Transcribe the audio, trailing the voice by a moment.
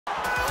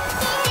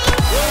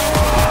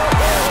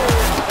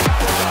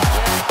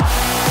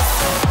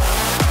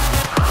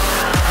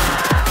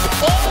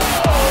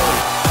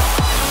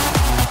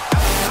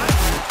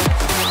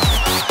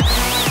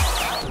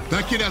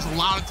has a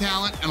lot of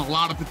talent and a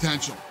lot of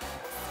potential.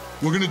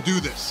 We're gonna do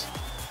this.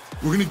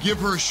 We're gonna give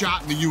her a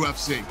shot in the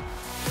UFC.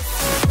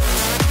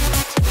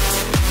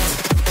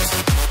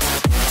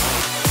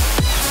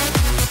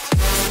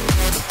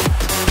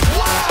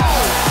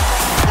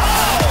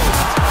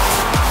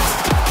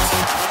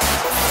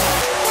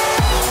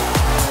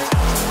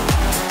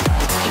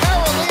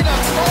 Karolina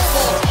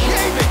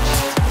Kowalkiewicz.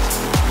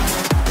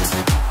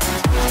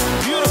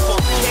 Beautiful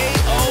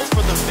KO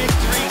for the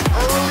victory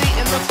early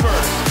in the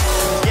first.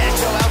 Yeah,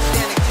 Joe,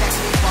 outstanding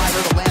technique by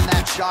her to land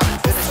that shot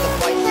and finish the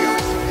fight here.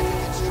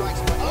 Significant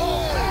strikes, but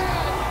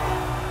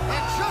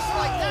and just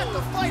like that,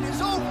 the fight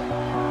is over.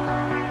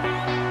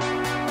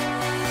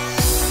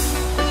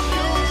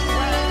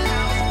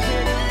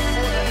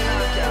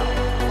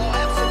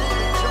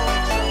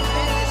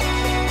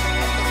 Huge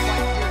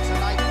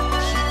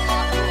roundhouse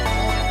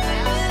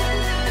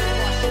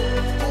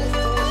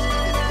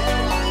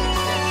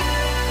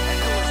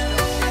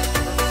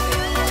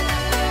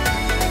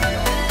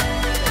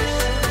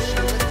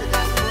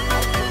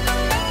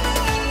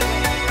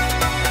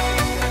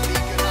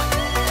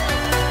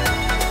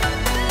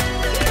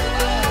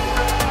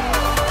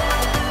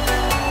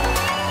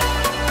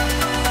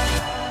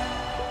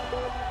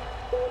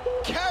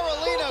kick for the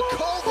knockout.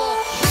 Oh, absolutely,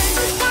 Joe. A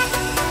tremendous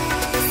kick to end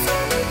the fight here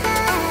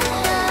tonight.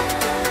 She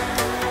caught her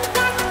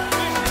opponent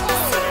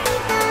absolutely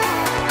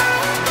flush.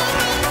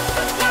 Full force,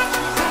 even better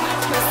on the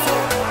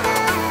extension. And there was no chance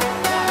for her to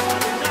stand up on that back.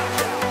 As soon as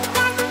she lifted that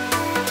foot up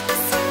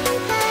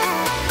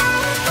from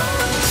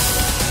the canvas,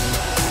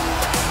 it's gonna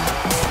be good night.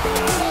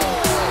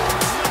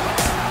 Karolina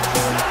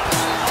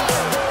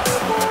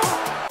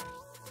Kowalkiewicz.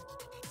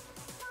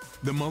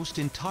 The most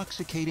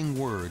intoxicating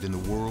word in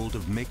the world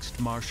of mixed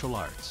martial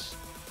arts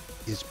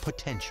is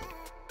potential.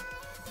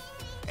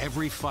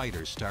 Every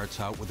fighter starts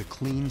out with a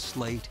clean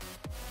slate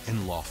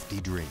and lofty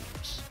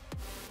dreams.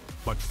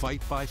 But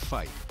fight by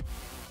fight,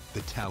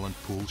 the talent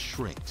pool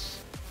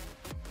shrinks,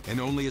 and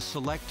only a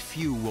select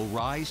few will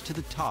rise to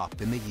the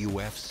top in the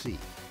UFC.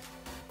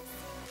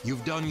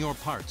 You've done your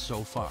part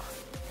so far,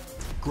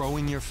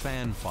 growing your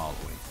fan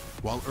following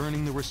while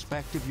earning the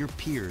respect of your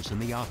peers in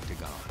the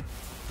octagon,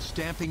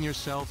 stamping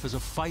yourself as a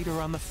fighter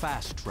on the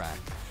fast track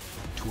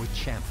to a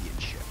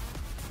championship.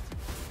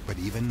 But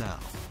even now,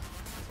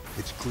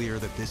 it's clear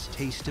that this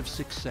taste of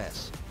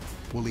success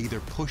will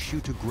either push you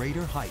to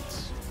greater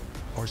heights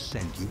or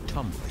send you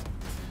tumbling,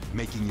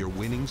 making your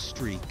winning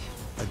streak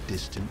a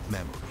distant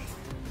memory.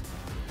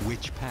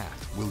 Which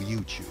path will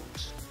you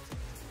choose?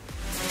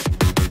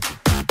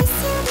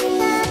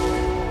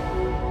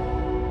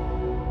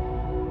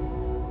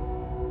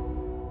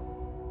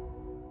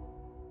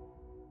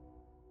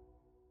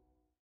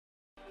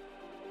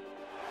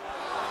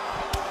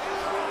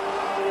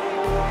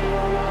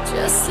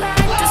 Just like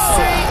the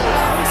street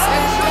lights,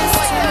 And just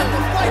like that,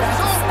 the fight is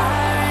over.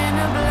 fire in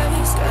a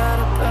blaze,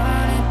 gotta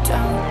burn it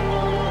down.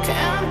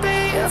 Can't be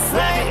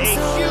afraid A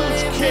to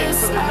huge live kick this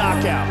for the life.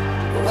 knockout.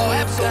 Oh,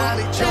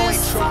 absolutely, Joe. A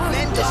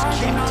tremendous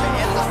kick to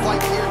end the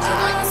fight here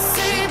tonight.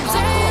 She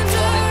caught her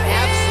opponent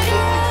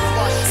absolutely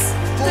flush.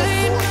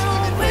 Full force,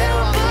 even better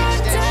on the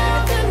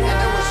extension. And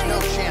there was no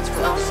chance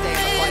for her to stay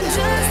in the fight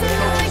after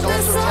that. Coaches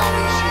also tell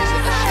me she is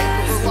in the shape of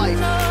her life.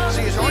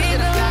 She has already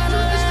been a factor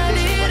in this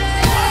division, but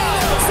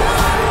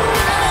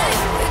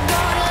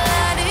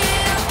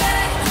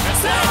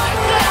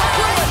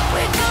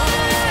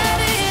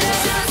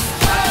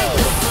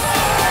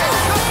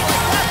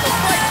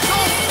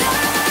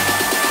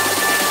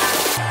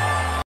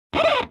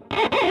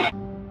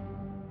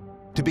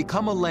To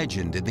become a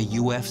legend in the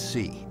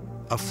UFC,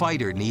 a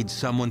fighter needs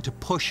someone to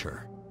push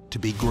her to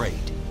be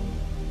great.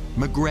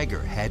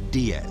 McGregor had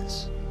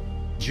Diaz,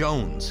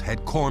 Jones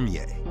had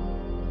Cormier,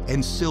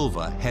 and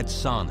Silva had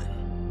Sonnen.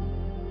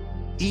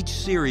 Each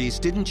series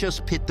didn't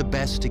just pit the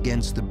best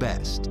against the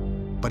best,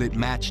 but it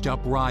matched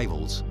up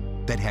rivals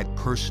that had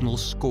personal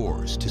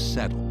scores to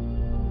settle.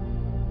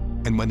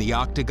 And when the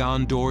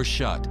octagon door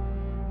shut,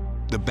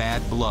 the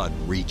bad blood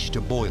reached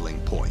a boiling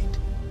point.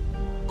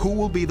 Who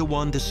will be the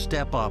one to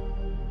step up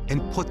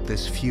and put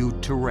this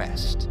feud to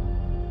rest?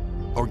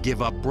 Or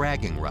give up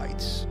bragging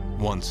rights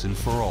once and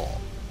for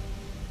all?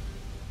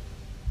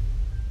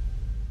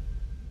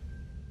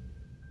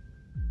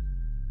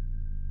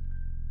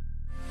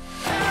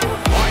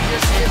 here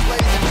she is,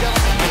 ladies and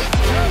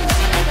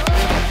gentlemen.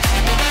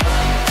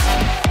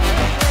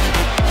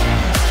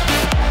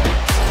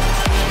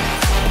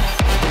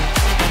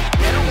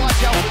 Better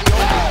watch out for the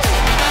open.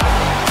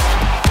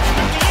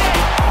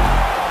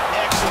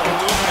 Excellent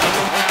movement on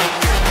the ground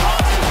here.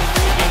 Constantly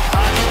moving,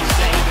 constantly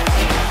staying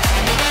busy.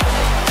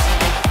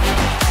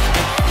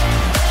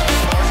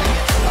 Sparring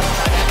gets an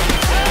upside after the kick.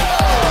 This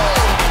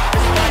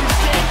fight is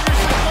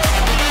dangerous and close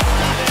to being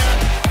done there.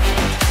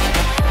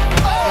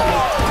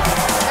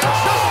 And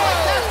just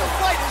like that, the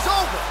fight is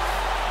over.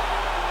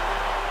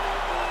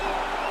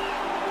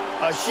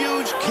 A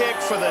huge kick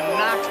for the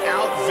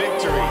knockout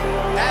victory.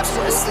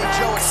 Absolutely,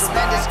 Joe. A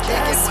tremendous kick,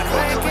 and when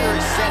her career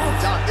is said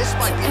and done, this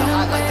might be the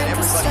highlight that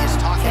everybody is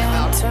talking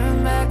about.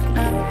 Turn back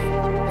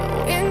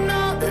now. We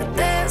know that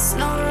there's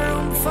no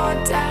room for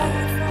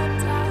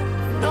doubt.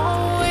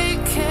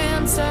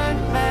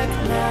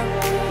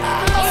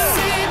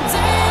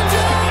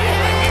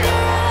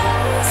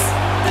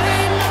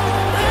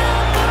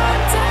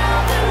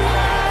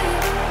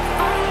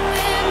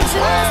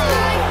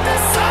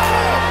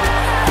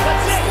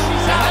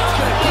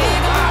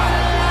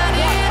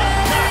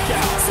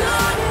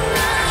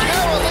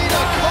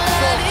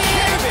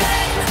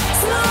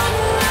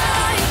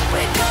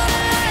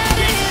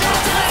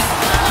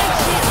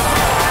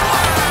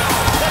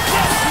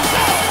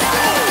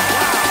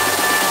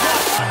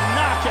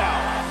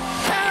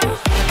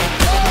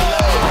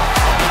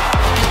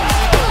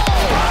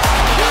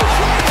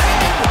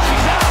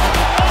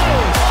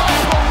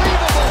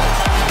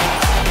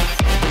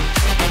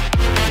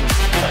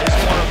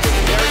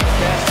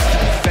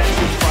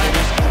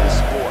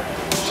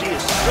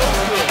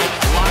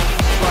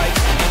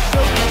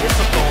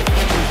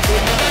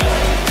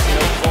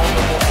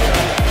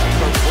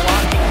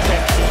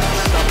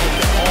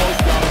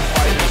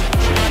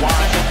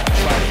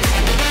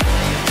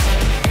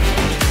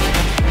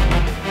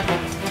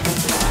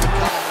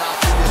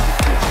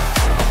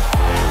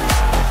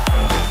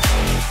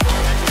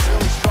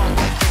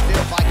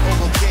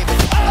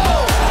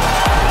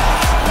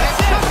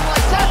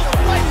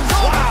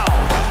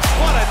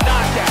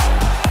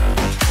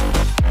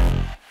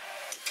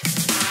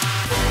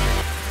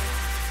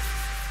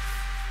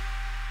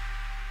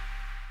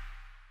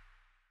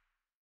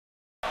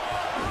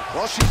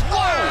 Well, she's... Whoa!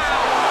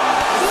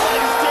 This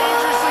fight is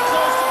dangerously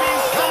close to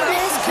being stopped.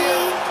 This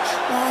could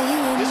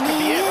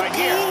be it right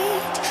here.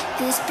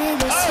 This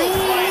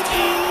bittersweet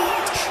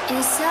heat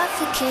is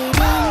suffocating.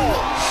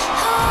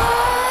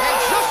 And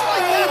just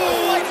like that, the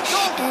fight is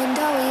over. And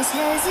always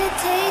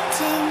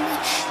hesitating.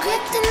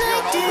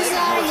 Kryptonite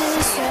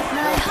desires set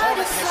my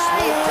heart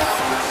afire.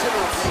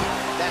 Considerably.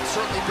 That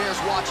certainly bears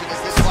watching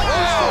as this fight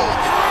moves forward.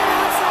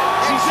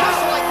 And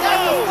just like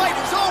that, the fight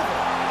is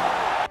over.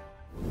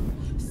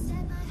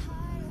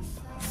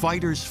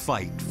 Fighters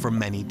fight for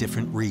many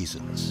different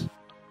reasons.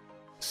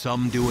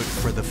 Some do it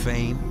for the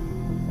fame,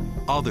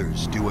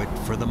 others do it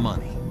for the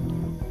money.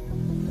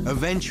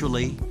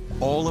 Eventually,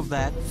 all of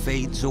that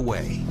fades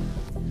away.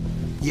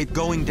 Yet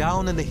going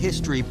down in the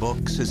history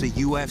books as a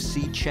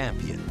UFC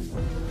champion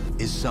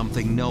is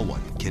something no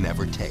one can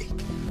ever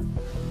take.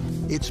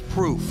 It's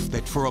proof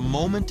that for a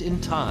moment in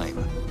time,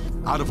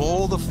 out of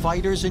all the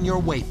fighters in your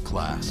weight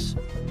class,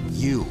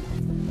 you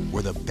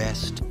were the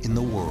best in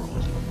the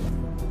world.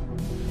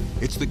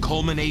 It's the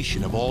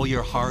culmination of all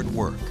your hard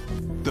work,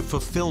 the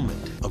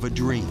fulfillment of a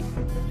dream.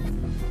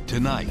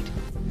 Tonight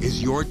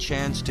is your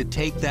chance to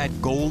take that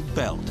gold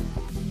belt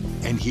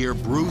and hear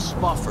Bruce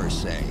Buffer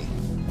say,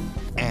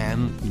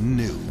 "And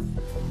new."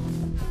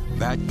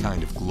 That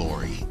kind of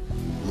glory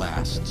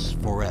lasts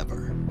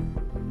forever.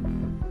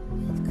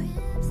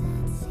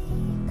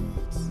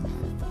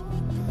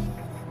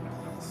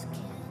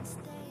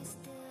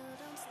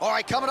 All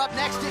right, coming up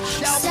next, it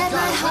shall be done.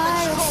 Women's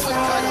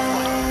strawweight title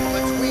fight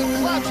between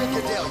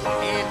Kowalkiewicz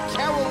and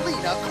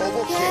Karolina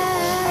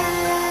Kowalkiewicz.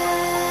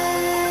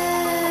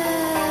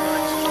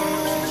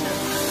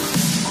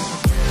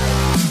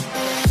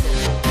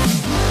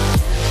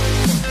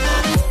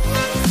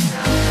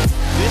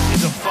 This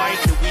is a fight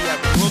that we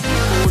have been looking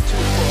forward to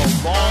for a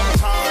long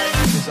time.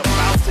 It is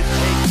about to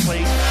take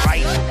place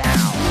right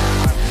now.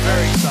 I'm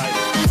very excited.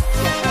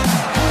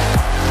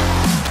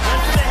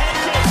 And for the head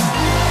kick.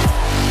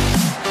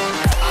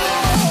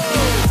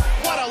 Oh,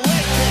 what a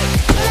leg kick.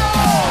 No!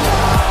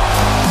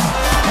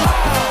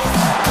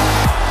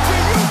 Do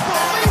you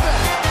believe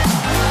it?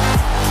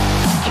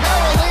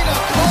 Karolina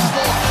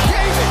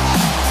Kowalkiewicz.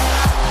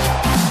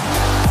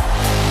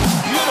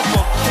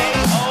 Beautiful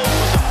KO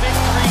with a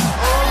victory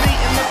early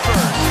in the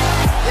first.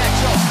 Yeah,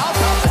 Joe, how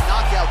about the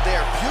knockout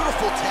there?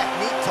 Beautiful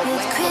technique to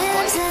land the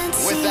fight.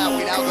 With that,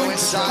 we now go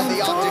inside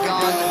the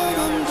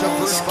octagon to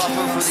Bruce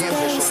Buffer for the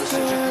official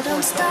decision.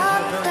 Don't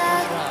stop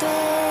that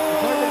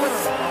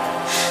breath.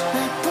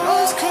 My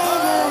bones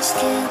crave your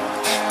skin.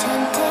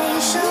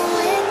 Temptation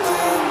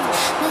within.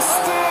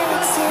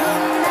 Mistakes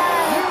in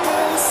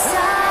my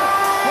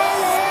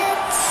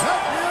silence.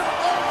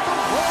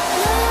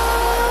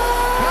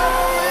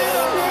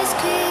 Loneliness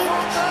creep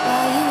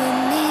while you and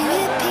me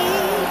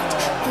repeat.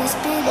 This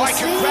All right,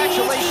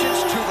 congratulations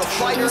to the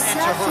fighter and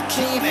to her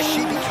team as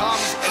she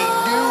becomes a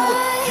new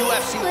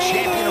UFC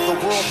champion of the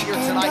world here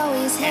tonight.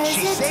 And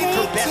she saved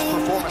her best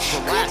performance for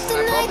last. And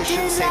I probably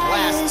shouldn't say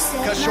last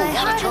because she'll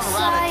want to turn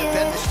around and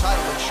defend this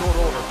title in short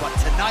order. But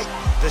tonight,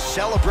 the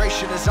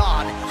celebration is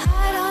on.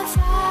 Heart on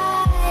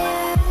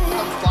fire.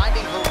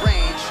 Finding her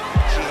range,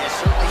 she has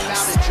certainly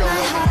found it, Joe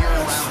Rogan, here in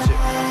round two.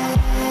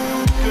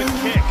 Good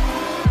kick.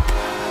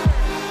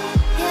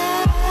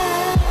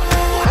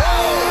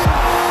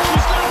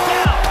 She's knocked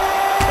out.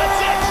 That's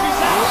it.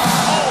 She's out.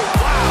 Oh,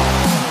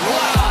 wow.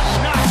 What a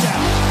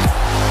knockout.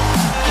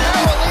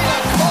 Karolina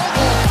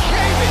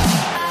Kowalkiewicz.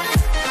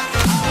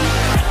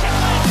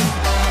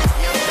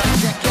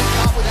 Check getting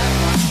out with that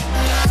punch.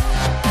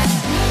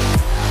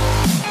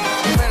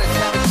 2 minutes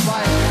have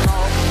expired here,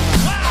 Carl.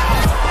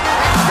 Wow.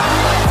 And just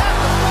like that,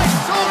 the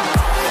fight's over.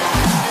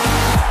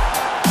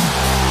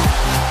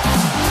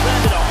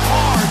 Landed a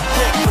hard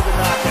kick for the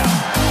knockout.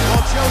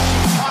 Well, Joe,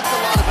 she talked a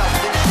lot about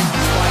finishing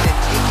this fight and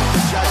taking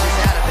the judges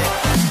out of it.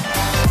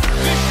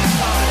 Vicious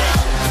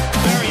combination.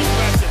 Very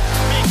impressive.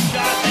 Big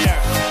shot there.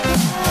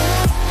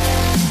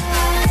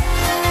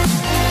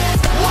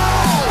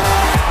 Whoa!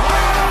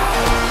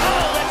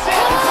 Oh, that's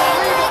it.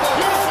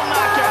 Beautiful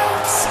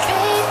knockout.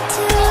 Straight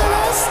to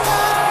the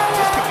stars.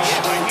 This could be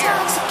it right here.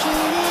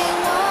 Intoxicating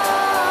light.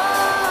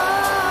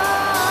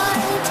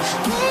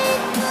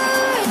 Paper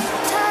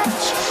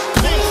touch.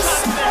 Big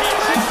shot to the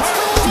head.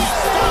 She's hurt. She's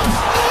stunned.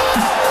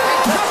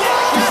 That's it.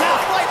 She's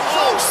out.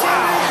 Oh,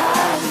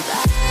 wow.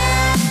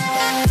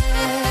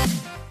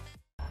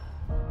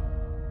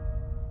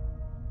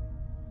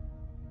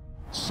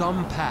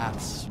 Some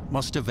paths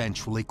must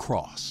eventually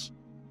cross.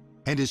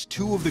 And as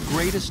two of the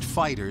greatest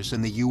fighters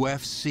in the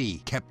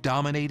UFC kept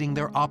dominating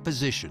their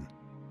opposition,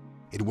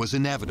 it was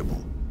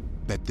inevitable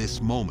that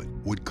this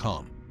moment would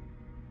come.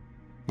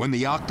 When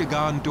the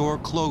octagon door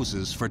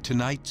closes for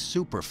tonight's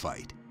super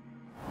fight,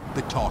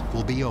 the talk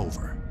will be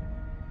over,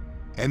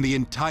 and the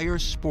entire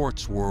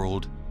sports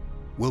world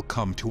will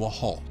come to a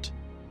halt.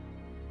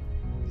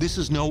 This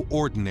is no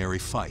ordinary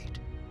fight.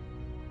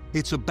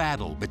 It's a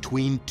battle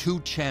between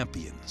two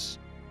champions,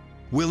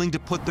 willing to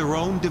put their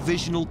own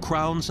divisional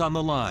crowns on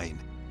the line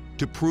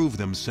to prove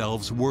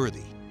themselves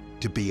worthy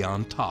to be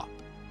on top.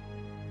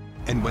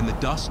 And when the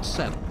dust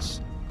settles,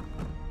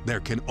 there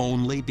can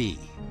only be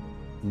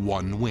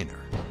one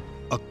winner,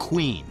 a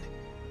queen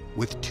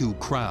with 2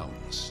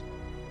 crowns.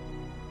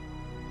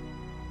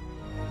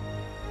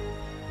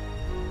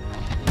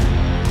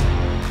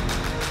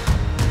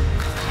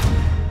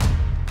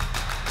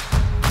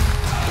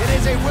 It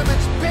is a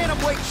women's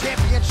bantamweight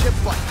championship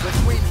fight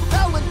between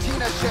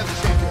Valentina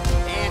Shevchenko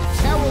and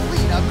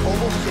Karolina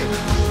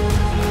Kowalkiewicz.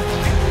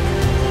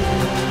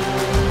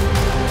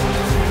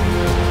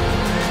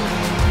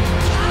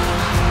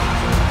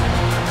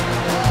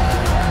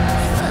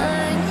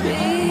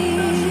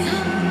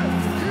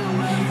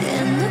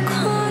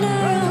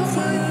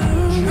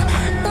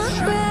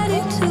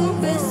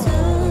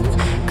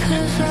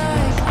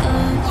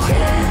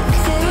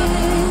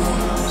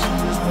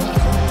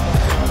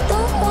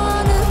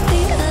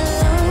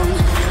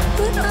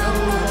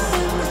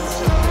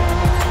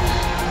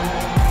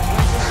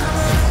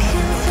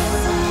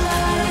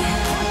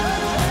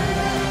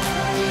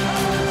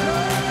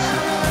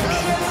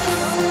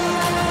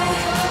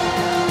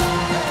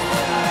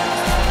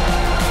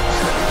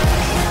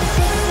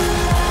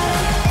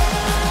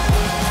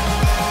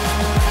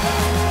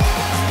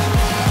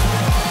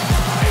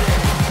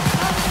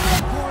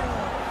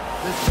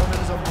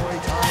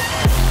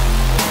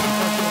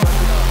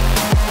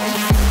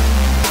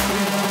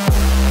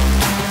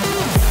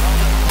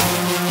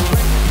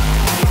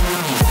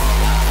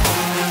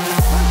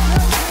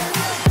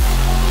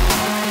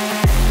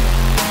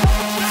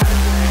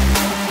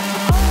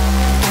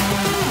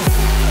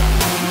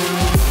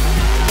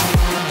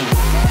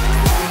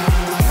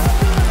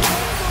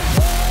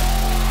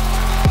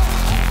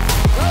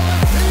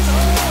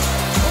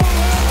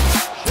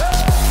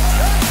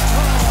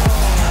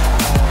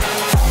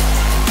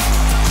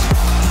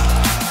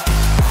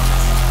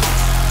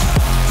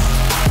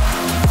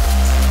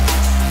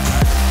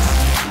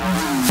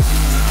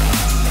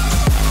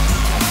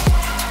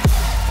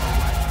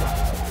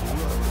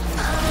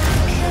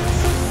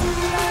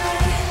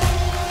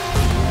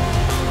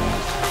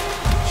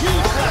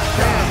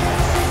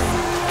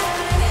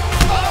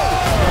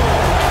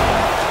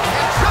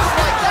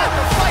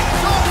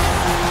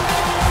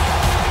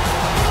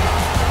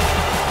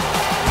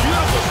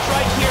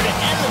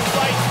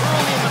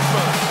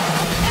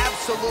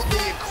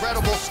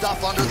 Incredible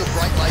stuff under the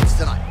bright lights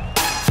tonight.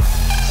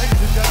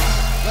 Ladies and gentlemen,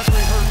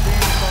 referee Herb Dean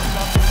is going to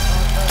stop this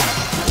contest.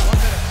 1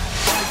 minute,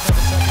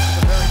 27 seconds of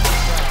the very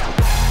first round.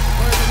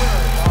 Declare the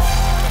winner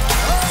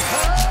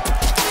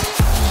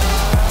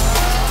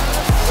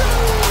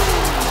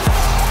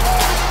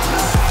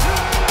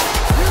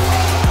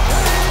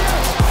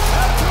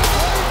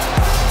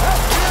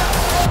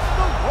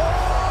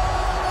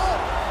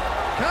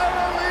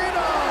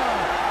Karolina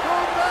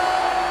Kowalkiewicz.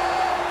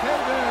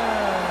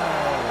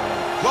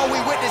 Well,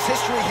 we witness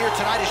history here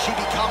tonight as she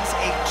becomes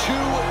a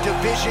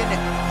 2-division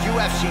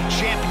UFC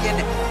champion.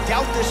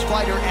 Doubt this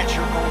fighter at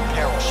your own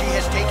peril. She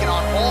has taken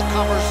on all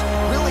comers,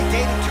 really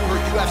dating to her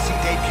UFC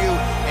debut,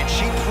 and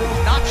she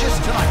proved not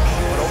just tonight,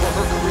 but over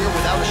her career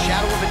without a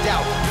shadow of a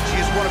doubt, she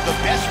is one of the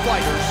best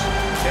fighters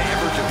to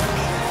ever do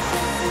it.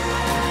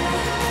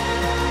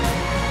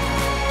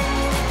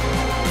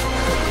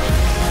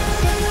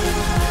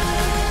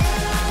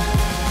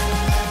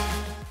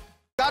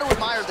 Got to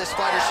admire this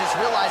fighter. She's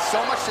realized so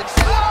much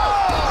success.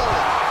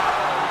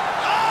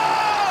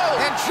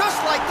 And just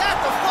like that,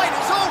 the fight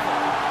is over.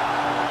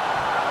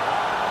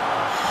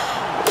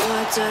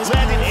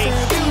 Landed a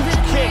huge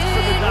kick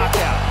for the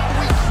knockout.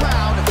 We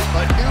crown a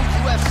new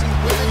UFC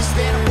women's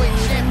bantamweight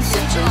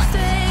champion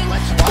tonight.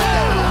 Let's find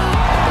out.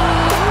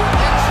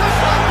 And just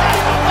like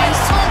that, the fight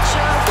is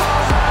over.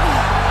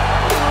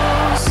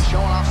 We're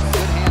showing off some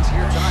good hands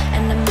here tonight.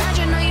 And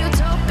imagine a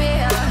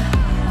utopia.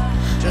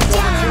 Just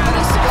over 2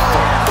 minutes to go.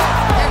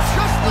 And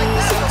just like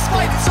that, the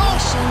fight is over.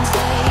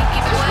 They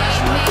keep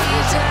weighing me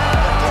down.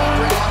 Don't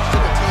bring much to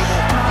the table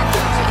in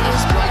terms of his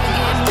striking,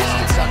 his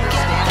distance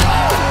understanding.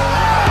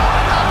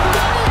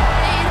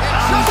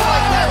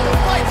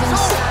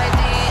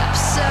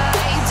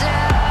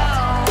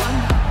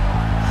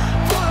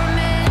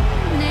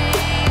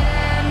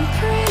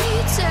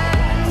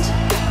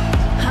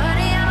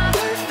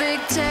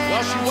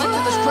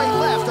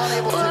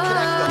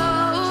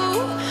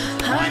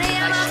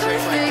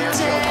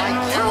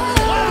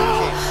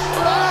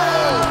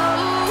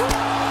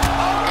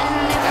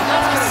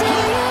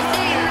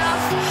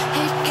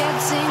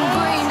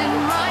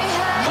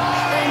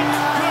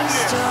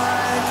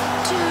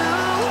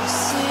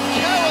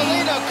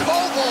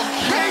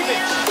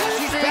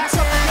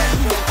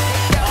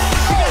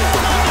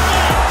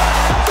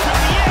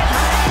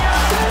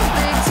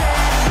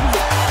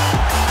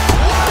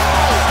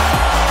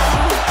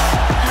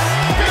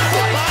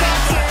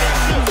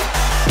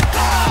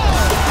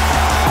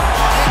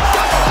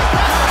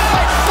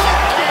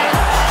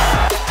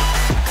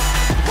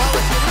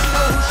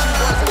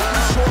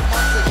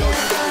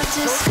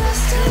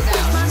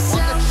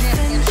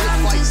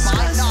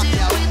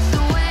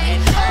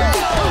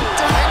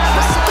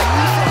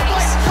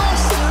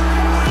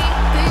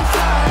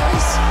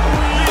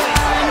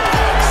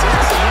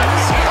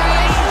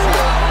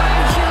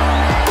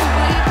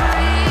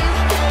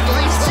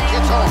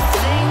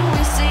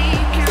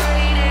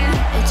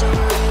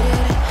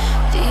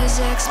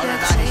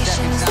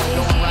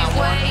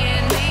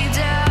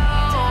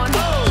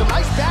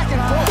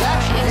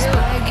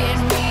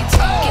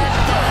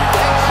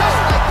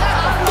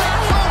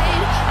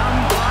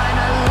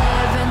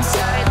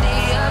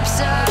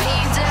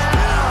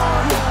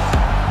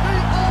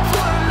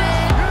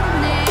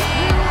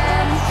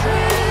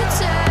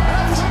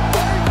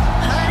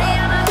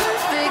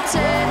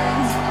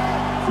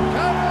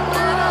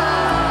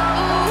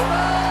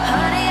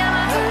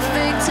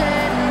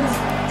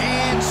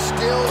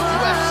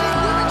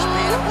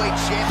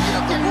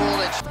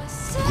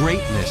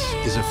 Greatness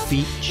is a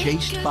feat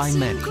chased by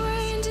many,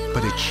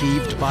 but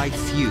achieved by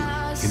few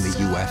in the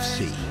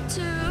UFC.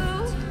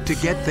 To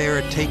get there,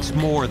 it takes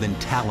more than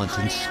talent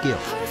and skill.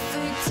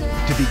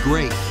 To be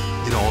great,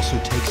 it also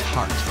takes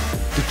heart,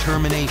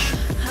 determination,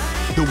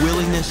 the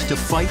willingness to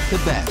fight the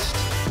best,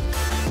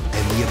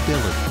 and the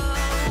ability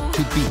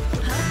to beat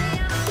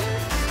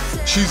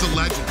them. She's a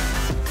legend,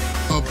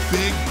 a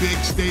big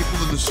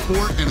staple in the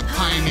sport and a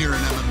pioneer in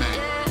MMA.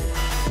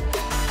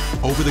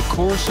 Over the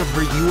course of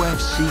her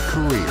UFC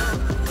career,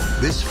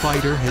 this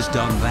fighter has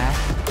done that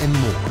and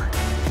more,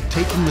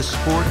 taking the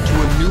sport to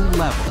a new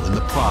level in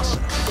the process.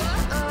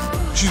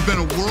 She's been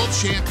a world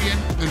champion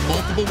in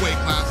multiple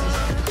weight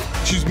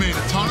classes. She's made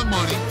a ton of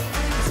money,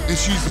 and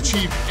she's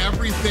achieved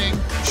everything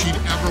she'd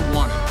ever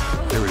wanted.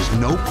 There is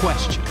no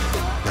question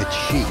that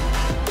she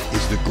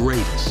is the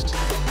greatest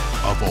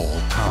of all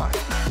time.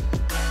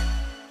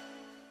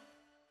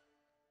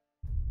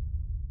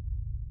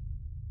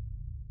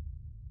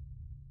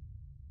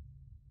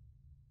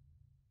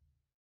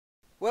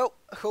 Well,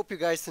 I hope you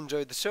guys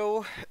enjoyed the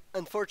show.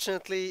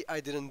 Unfortunately, I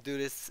didn't do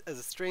this as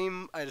a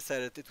stream. I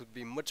decided it would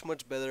be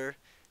much better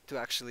to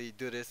actually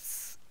do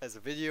this as a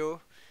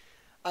video.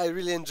 I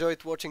really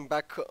enjoyed watching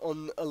back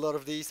on a lot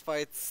of these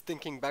fights,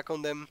 thinking back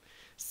on them.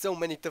 So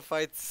many tough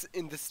fights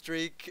in the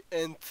streak,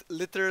 and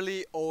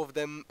literally all of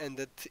them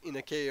ended in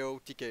a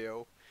KO,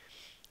 TKO.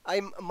 I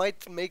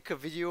might make a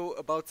video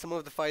about some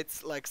of the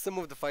fights, like some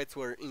of the fights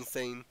were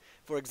insane.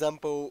 For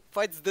example,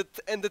 fights that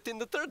ended in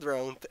the 3rd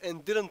round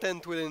and didn't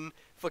end within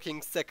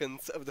fucking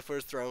seconds of the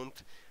 1st round.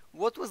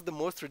 What was the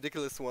most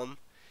ridiculous one?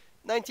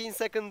 19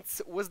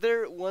 seconds? Was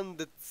there one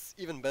that's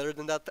even better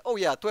than that? Oh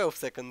yeah, 12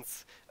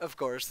 seconds, of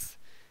course.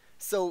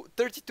 So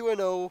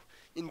 32-0,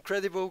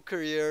 incredible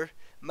career,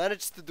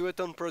 managed to do it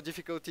on pro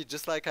difficulty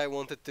just like I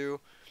wanted to.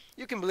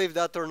 You can believe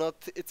that or not,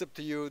 it's up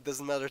to you,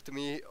 doesn't matter to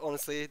me,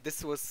 honestly.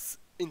 This was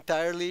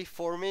entirely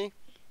for me.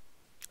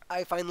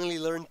 I finally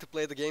learned to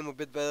play the game a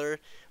bit better,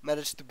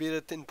 managed to beat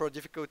it in pro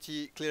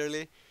difficulty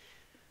clearly.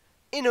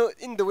 You know,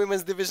 in the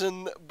women's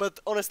division, but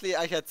honestly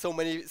I had so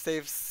many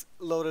saves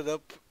loaded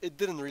up, it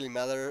didn't really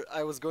matter.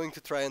 I was going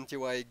to try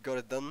until I got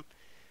it done.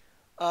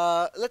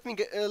 Let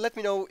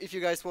me know if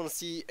you guys want to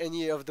see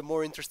any of the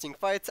more interesting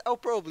fights. I'll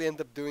probably end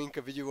up doing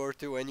a video or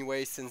two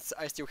anyway, since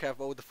I still have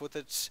all the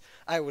footage.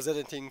 I was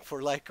editing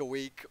for like a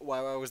week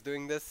while I was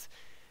doing this.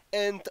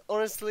 And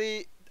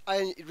honestly,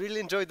 I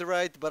really enjoyed the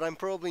ride, but I'm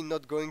probably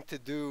not going to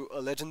do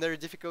a legendary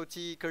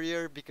difficulty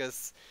career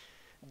because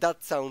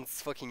that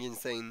sounds fucking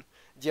insane.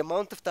 The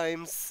amount of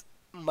times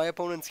my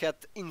opponents had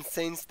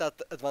insane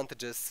stat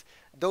advantages.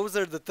 Those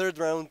are the 3rd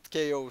round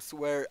KOs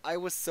where I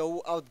was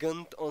so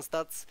outgunned on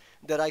stats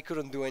that I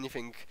couldn't do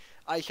anything.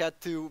 I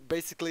had to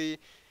basically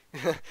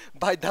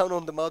bite down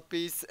on the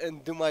mouthpiece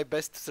and do my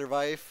best to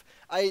survive.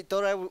 I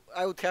thought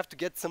I would have to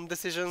get some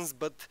decisions,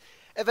 but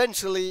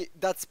eventually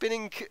that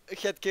spinning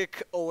head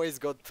kick always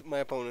got my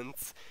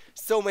opponents.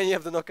 So many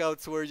of the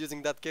knockouts were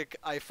using that kick.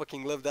 I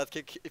fucking love that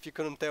kick, if you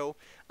couldn't tell.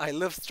 I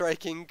love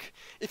striking,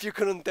 if you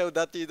couldn't tell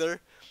that either.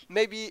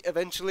 Maybe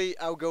eventually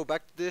I'll go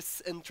back to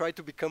this and try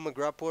to become a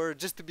grappler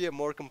just to be a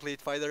more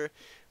complete fighter.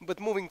 But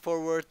moving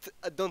forward,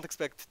 I don't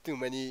expect too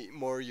many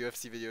more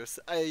UFC videos.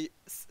 I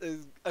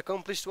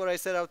accomplished what I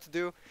set out to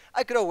do.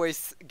 I could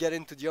always get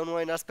into the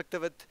online aspect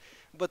of it,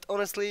 but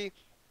honestly,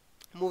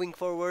 moving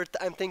forward,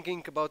 I'm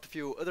thinking about a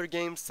few other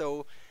games,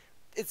 so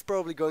it's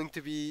probably going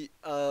to be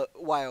a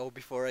while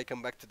before I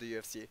come back to the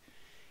UFC.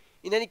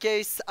 In any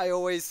case, I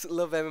always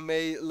love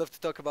MMA, love to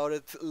talk about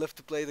it, love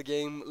to play the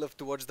game, love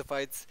to watch the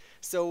fights.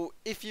 So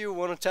if you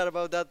want to chat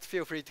about that,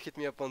 feel free to hit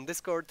me up on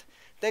Discord.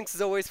 Thanks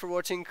as always for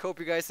watching, hope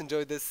you guys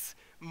enjoyed this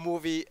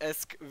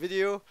movie-esque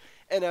video,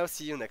 and I'll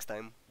see you next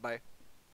time. Bye.